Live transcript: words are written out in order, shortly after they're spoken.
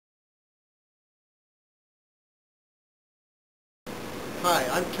Hi,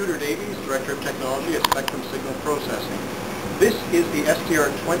 I'm Tudor Davies, Director of Technology at Spectrum Signal Processing. This is the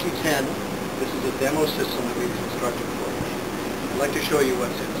SDR-2010. This is a demo system that we've constructed for you. I'd like to show you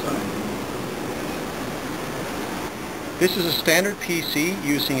what's inside. This is a standard PC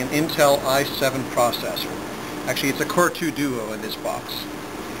using an Intel i7 processor. Actually, it's a Core 2 Duo in this box.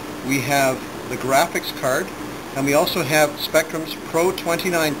 We have the graphics card, and we also have Spectrum's Pro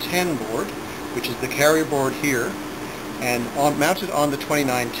 2910 board, which is the carrier board here. And mounted on the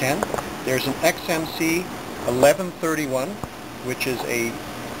 2910, there's an XMC 1131, which is a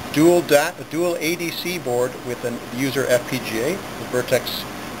dual ADC board with a user FPGA, the Vertex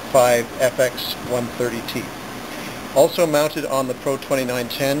 5 FX130T. Also mounted on the Pro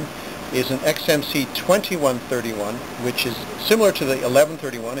 2910 is an XMC 2131, which is similar to the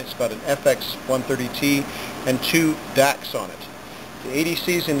 1131. It's got an FX130T and two DACs on it. The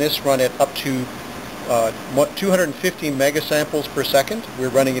ADCs in this run at up to 250 megasamples per second. We're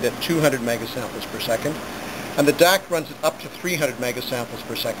running it at 200 megasamples per second. And the DAC runs it up to 300 megasamples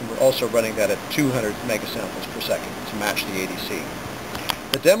per second. We're also running that at 200 megasamples per second to match the ADC.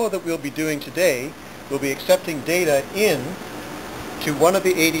 The demo that we'll be doing today will be accepting data in to one of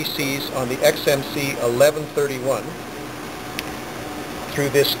the ADCs on the XMC 1131 through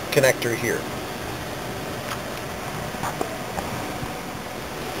this connector here.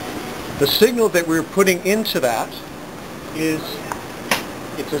 The signal that we're putting into that it's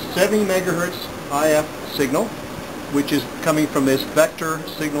a 70 megahertz IF signal, which is coming from this vector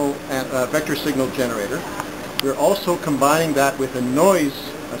signal generator. We're also combining that with a noise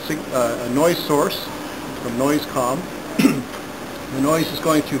source from NoiseCom. The noise is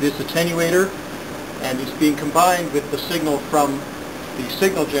going through this attenuator, and it's being combined with the signal from the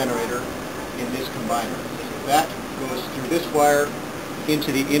signal generator in this combiner. That goes through this wire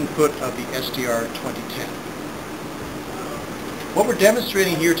into the input of the SDR-2010. What we're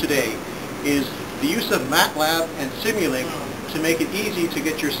demonstrating here today is the use of MATLAB and Simulink to make it easy to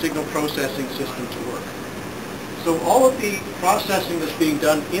get your signal processing system to work. So all of the processing that's being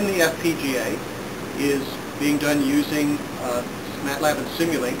done in the FPGA is being done using MATLAB and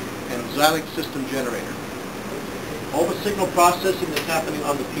Simulink and Xilinx system generator. All the signal processing that's happening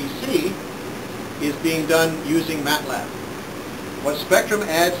on the PC is being done using MATLAB. What Spectrum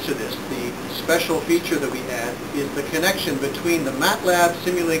adds to this, the special feature that we add, is the connection between the MATLAB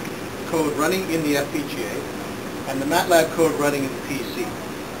Simulink code running in the FPGA and the MATLAB code running in the PC.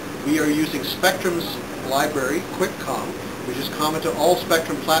 We are using Spectrum's library, QuickCom, which is common to all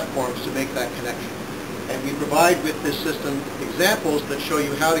Spectrum platforms, to make that connection. And we provide with this system examples that show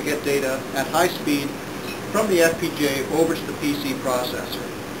you how to get data at high speed from the FPGA over to the PC processor.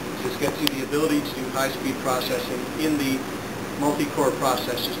 This gets you the ability to do high-speed processing in the multi-core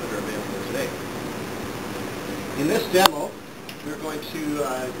processors that are available today. In this demo, we're going to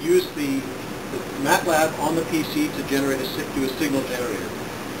use the MATLAB on the PC to do a signal generator.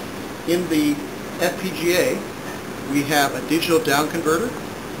 In the FPGA, we have a digital down converter,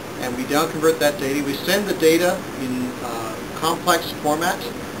 and we down convert that data. We send the data in complex format,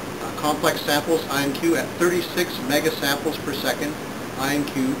 complex samples, INQ, at 36 megasamples per second,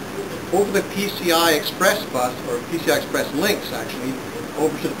 INQ, over the PCI Express bus, or PCI Express links actually,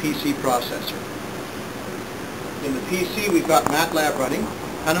 over to the PC processor. In the PC we've got MATLAB running,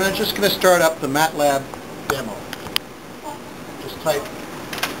 and I'm just going to start up the MATLAB demo. Just type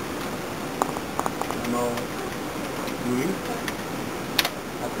demo GUI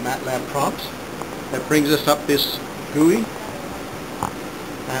at the MATLAB prompts. That brings us up this GUI,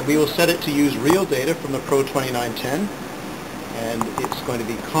 and we will set it to use real data from the Pro 2910. And it's going to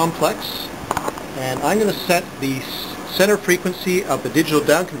be complex, and I'm going to set the center frequency of the digital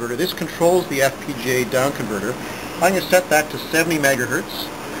down converter. This controls the FPGA down converter. I'm going to set that to 70 megahertz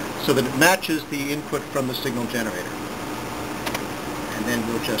so that it matches the input from the signal generator. And then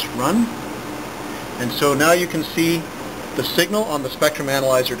we'll just run. And so now you can see the signal on the Spectrum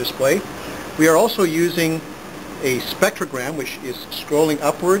Analyzer display. We are also using a spectrogram, which is scrolling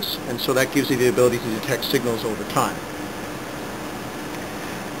upwards, and so that gives you the ability to detect signals over time.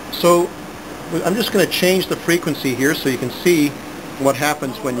 So I'm just going to change the frequency here so you can see what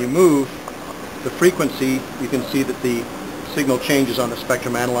happens when you move the frequency. You can see that the signal changes on the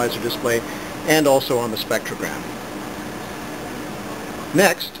Spectrum Analyzer display and also on the spectrogram.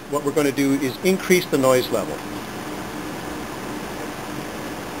 Next, what we're going to do is increase the noise level.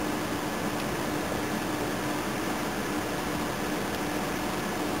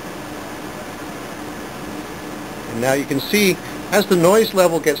 And now you can see as the noise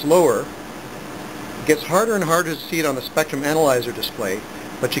level gets lower, it gets harder and harder to see it on the Spectrum Analyzer display,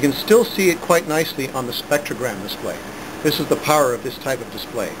 but you can still see it quite nicely on the spectrogram display. This is the power of this type of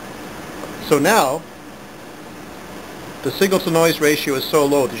display. So now, the signal-to-noise ratio is so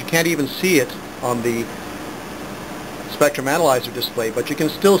low that you can't even see it on the spectrum analyzer display, but you can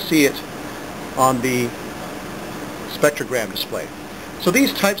still see it on the spectrogram display. So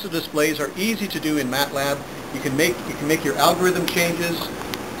these types of displays are easy to do in MATLAB. You can make your algorithm changes,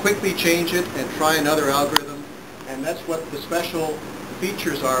 quickly change it, and try another algorithm. And that's what the special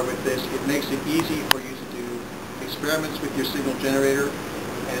features are with this. It makes it easy for you to do experiments with your signal generator,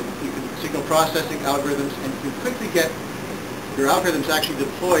 and you can signal processing algorithms, and you can quickly get your algorithms actually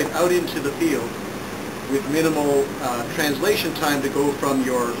deployed out into the field with minimal translation time to go from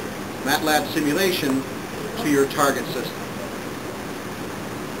your MATLAB simulation to your target system.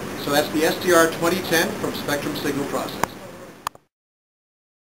 So that's the SDR-2010 from Spectrum Signal Processing.